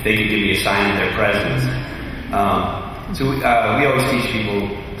human if they could give me a sign of their presence. So we always teach people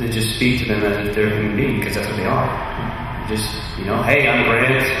to just speak to them as if they're a human being, because that's what they are. Just, hey, I'm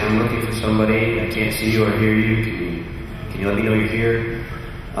Grant. I'm looking for somebody. I can't see you or hear you. Can you let me know you're here?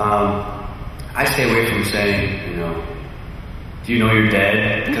 I stay away from saying, do you know you're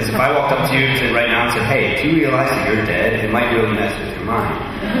dead? Because if I walked up to you right now and said, hey, do you realize that you're dead? It might really mess with your mind.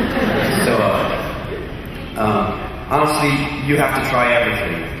 So, honestly, you have to try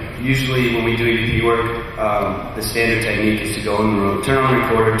everything. Usually when we do EVP work, the standard technique is to go in the room, turn on the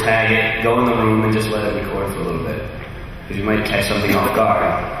recorder, tag it, go in the room, and just let it record for a little bit. Because you might catch something off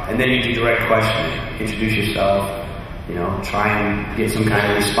guard. And then you do direct questioning. Introduce yourself, try and get some kind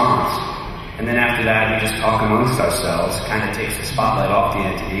of response. And then after that, we just talk amongst ourselves, kind of takes the spotlight off the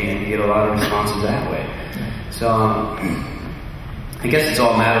entity, and you get a lot of responses that way. So, I guess it's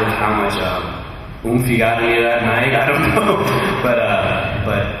all a matter of how much oomph you got in you that night. I don't know. But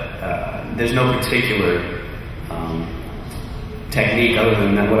there's no particular technique other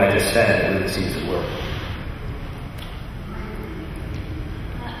than what I just said that really seems to work.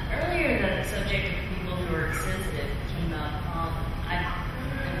 Earlier, the subject of people who are sensitive came up. I'm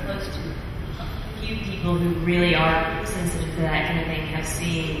close to a few people who really are sensitive to that kind of thing, have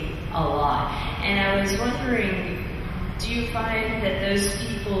seen a lot. And I was wondering, do you find that those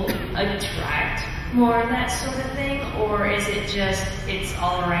people attract more of that sort of thing, or is it just it's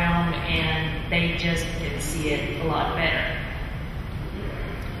all around and they just can see it a lot better?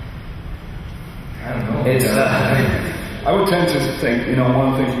 I don't know. I would tend to think, one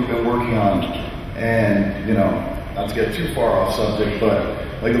of the things we've been working on, and, not to get too far off subject, but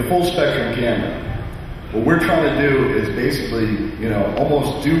like the full spectrum camera. What we're trying to do is basically,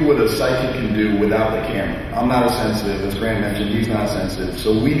 almost do what a psychic can do without the camera. I'm not as sensitive, as Grant mentioned, he's not sensitive,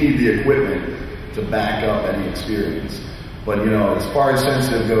 so we need the equipment to back up any experience. But, as far as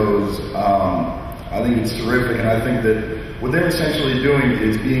sensitive goes, I think it's terrific, and I think that what they're essentially doing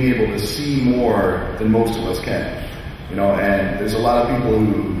is being able to see more than most of us can. And there's a lot of people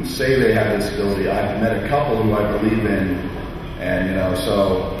who say they have this ability. I've met a couple who I believe in, and,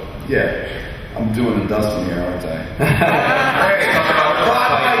 I'm doing a Dustin here, aren't I?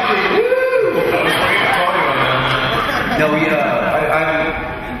 No, we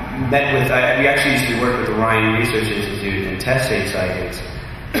actually used to work with the Ryan Research Institute and testing psychics,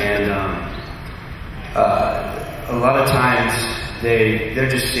 and a lot of times they're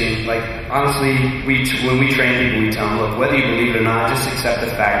just seeing, like, honestly, when we train people, we tell them, look, whether you believe it or not, just accept the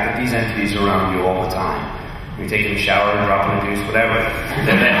fact that these entities are around you all the time. You're taking a shower, dropping a juice, whatever.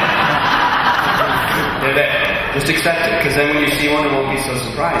 They're there. They're there. Just accept it, because then when you see one, it won't be so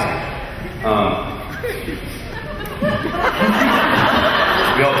surprising. We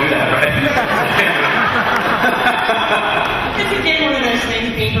all do that, right? It's again one of those things,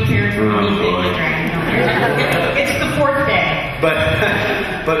 being prepared for anything like Dragoncon. It's the fourth day. But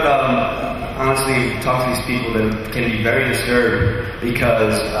honestly, talk to these people that can be very disturbed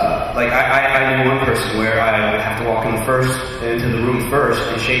because, I knew one person where I would have to walk into the room first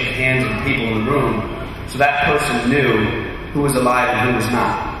and shake the hands of the people in the room, so that person knew who was alive and who was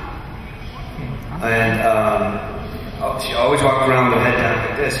not. And she always walked around with her head down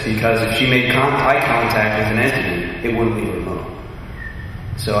like this, because if she made eye contact with an entity, it wouldn't leave her alone.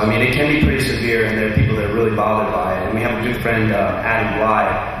 So, I mean, it can be pretty severe, and there are people that are really bothered by it. And we have a good friend, Adam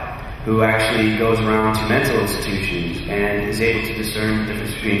Bly, who actually goes around to mental institutions and is able to discern the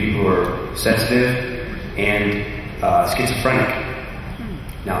difference between people who are sensitive and schizophrenic.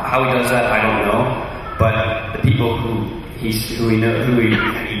 Now, how he does that, I don't know, but the people who he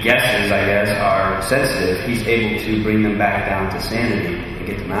guesses, I guess, are sensitive, he's able to bring them back down to sanity and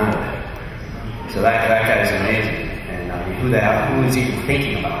get them out of there. So that guy is amazing. And I mean, who is even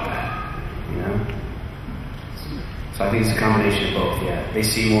thinking about that? You know? So I think it's a combination of both, yeah. They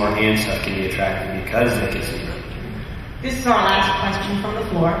see more and stuff can be attractive because they can see it. This is our last question from the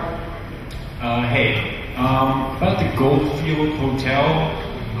floor. About the Goldfield Hotel,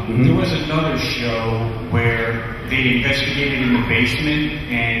 there was another show where they investigated in the basement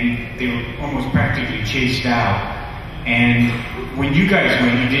and they were almost practically chased out. And when you guys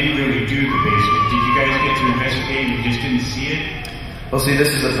went, you didn't really do the basement. Did you guys get to investigate and you just didn't see it? Well, see, this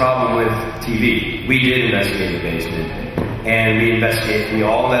is the problem with TV. We did investigate the basement, and we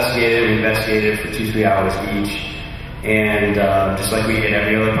all investigated. We investigated for 2-3 hours each, and just like we did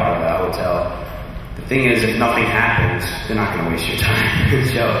every other part of that hotel. The thing is, if nothing happens, they're not going to waste your time in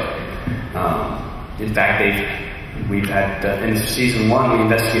the show. In fact, we've had in season 1 we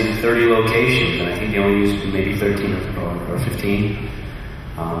investigated 30 locations, and I think they only used maybe 13 or 15.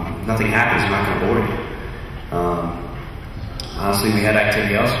 Nothing happens, they're not going to bore you. Honestly, we had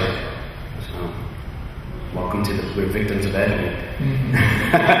activity elsewhere. So, welcome to we're victims of editing.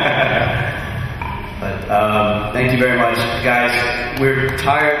 But thank you very much, guys. We're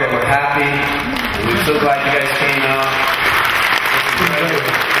tired, but we're happy, and we're so glad you guys came out.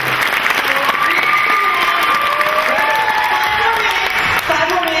 5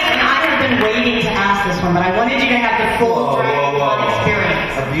 more minutes, and I have been waiting to ask this one, but I wanted you to have the full Dragoncon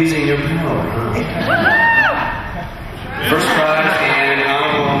experience. Abusing your power, huh? First prize and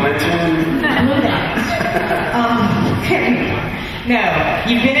honorable mention. No,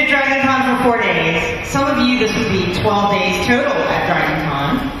 you've been at DragonCon for 4 days. Some of you, this would be 12 days total at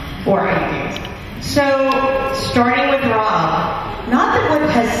DragonCon, or 8 days. So, starting with Rob, not that what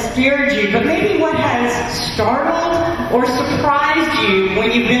has scared you, but maybe what has startled or surprised you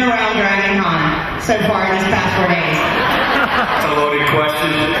when you've been around DragonCon so far in these past 4 days. That's a loaded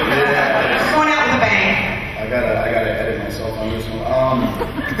question. Yeah. Going out with a bang. I gotta edit myself on this one.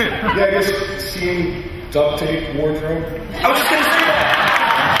 Yeah, I guess seeing duct tape wardrobe. I was just gonna say that.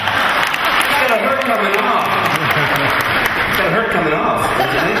 It's got a hurt coming off. It's got a hurt coming off.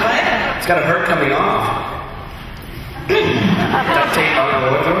 What? It's got a hurt coming off. Duct tape on the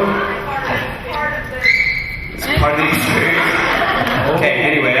wardrobe. It's part of the experience. Okay.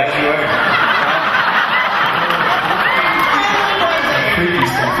 Anyway, as you were. Creepy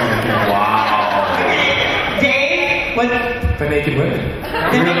stuff like that. Wow. What? The naked women.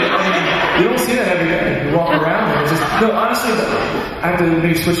 You don't see that every day. You walk around and it's just... No, honestly, I have to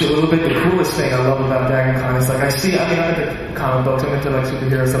maybe switch it a little bit. The coolest thing I love about Dragoncon is like, I'm into comic books, I'm into like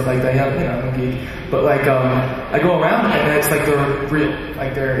superheroes, stuff like that. Yeah, I'm a geek. But like, I go around and it's like they're real.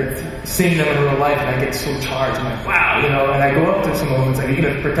 Like seeing them in real life and I get so charged. I'm like, wow, you know, and I go up to some moments like, are you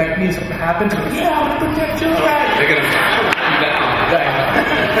going to protect me if something happens? I'm like, yeah, I'm going to protect you. They're going to shoot you down.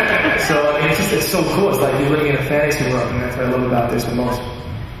 So I mean, it's so cool. It's like you're living in a fantasy world, and that's what I love about this the most.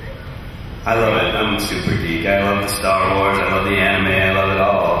 I love it. I'm a super geek. I love the Star Wars. I love the anime. I love it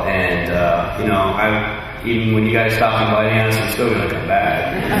all. And you know, even when you guys stop inviting us, I'm still gonna come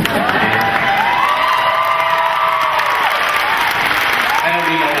back. I don't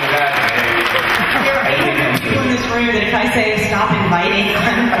mean all of that. There are 800 people in this room that if I say stop inviting,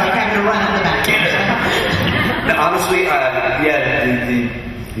 I'm like having to run out the back. Honestly,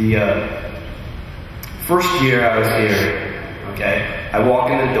 the first year I was here, okay, I walk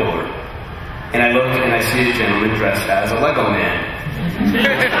in the door, and I look and I see a gentleman dressed as a Lego man.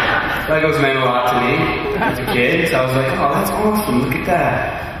 Legos meant a lot to me as a kid, so I was like, oh, that's awesome, look at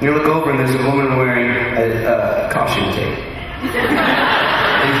that. And you look over and there's a woman wearing a caution tape.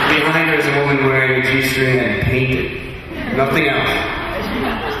 And behind her is a woman wearing a G-string and painted. Nothing else.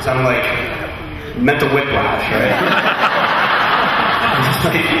 So I'm like, mental whiplash, right?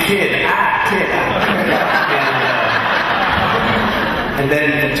 Like, kid. And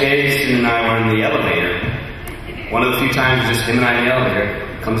then Jason and I were in the elevator. One of the few times just him and I in the elevator,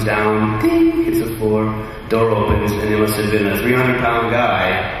 comes down, ding, hits the floor, door opens, and it must have been a 300-pound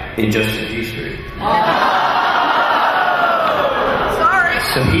guy in just a G-string. Sorry.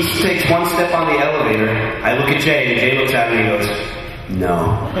 So he takes one step on the elevator, I look at Jay, and Jay looks at me and he goes,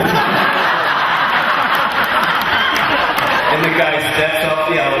 no. And the guy steps off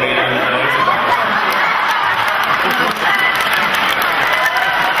the elevator and goes.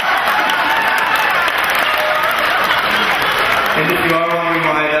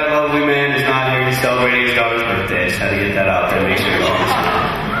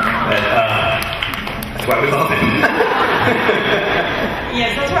 That's why we love it.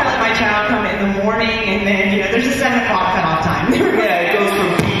 Yes, that's why I let my child come in the morning, and then, there's a 7 o'clock cutoff time. Yeah, it goes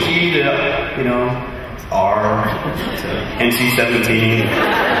from PG to, R to NC-17.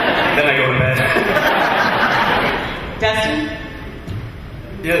 Then I go to bed. Dustin?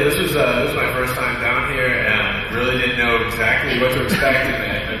 Yeah, this was my first time down here, and really didn't know exactly what to expect,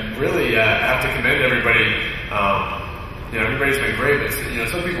 and really have to commend everybody. Everybody's been great, but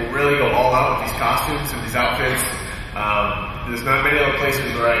some people really go all out with these costumes and these outfits. There's not many other places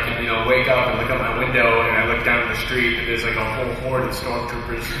where I can, wake up and look out my window and I look down the street and there's like a whole horde of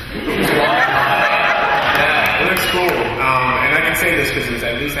stormtroopers. Yeah, it looks cool. And I can say this because there's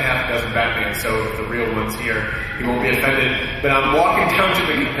at least a half a dozen Batman, so if the real one's here, he won't be offended. But I'm walking down to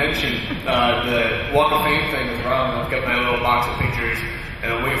the convention, the Walk of Fame thing with Rob, and I've got my little box of pictures,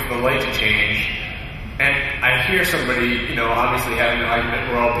 and I'm waiting for the light to change. And I hear somebody, obviously having an argument.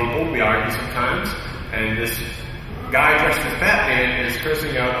 We're all people, we argue sometimes, and this guy dressed as Batman is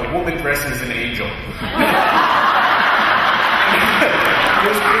cursing out a woman dressed as an angel.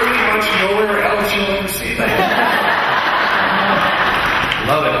 There's pretty much nowhere else you'll ever see that.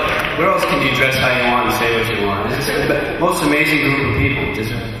 Love it. Where else can you dress how you want and say what you want? It's just the most amazing group of people. Just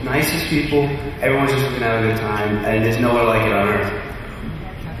the nicest people. Everyone's just looking to have a good time, and there's nowhere like it on earth.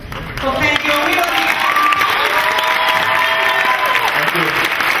 Well, thank you.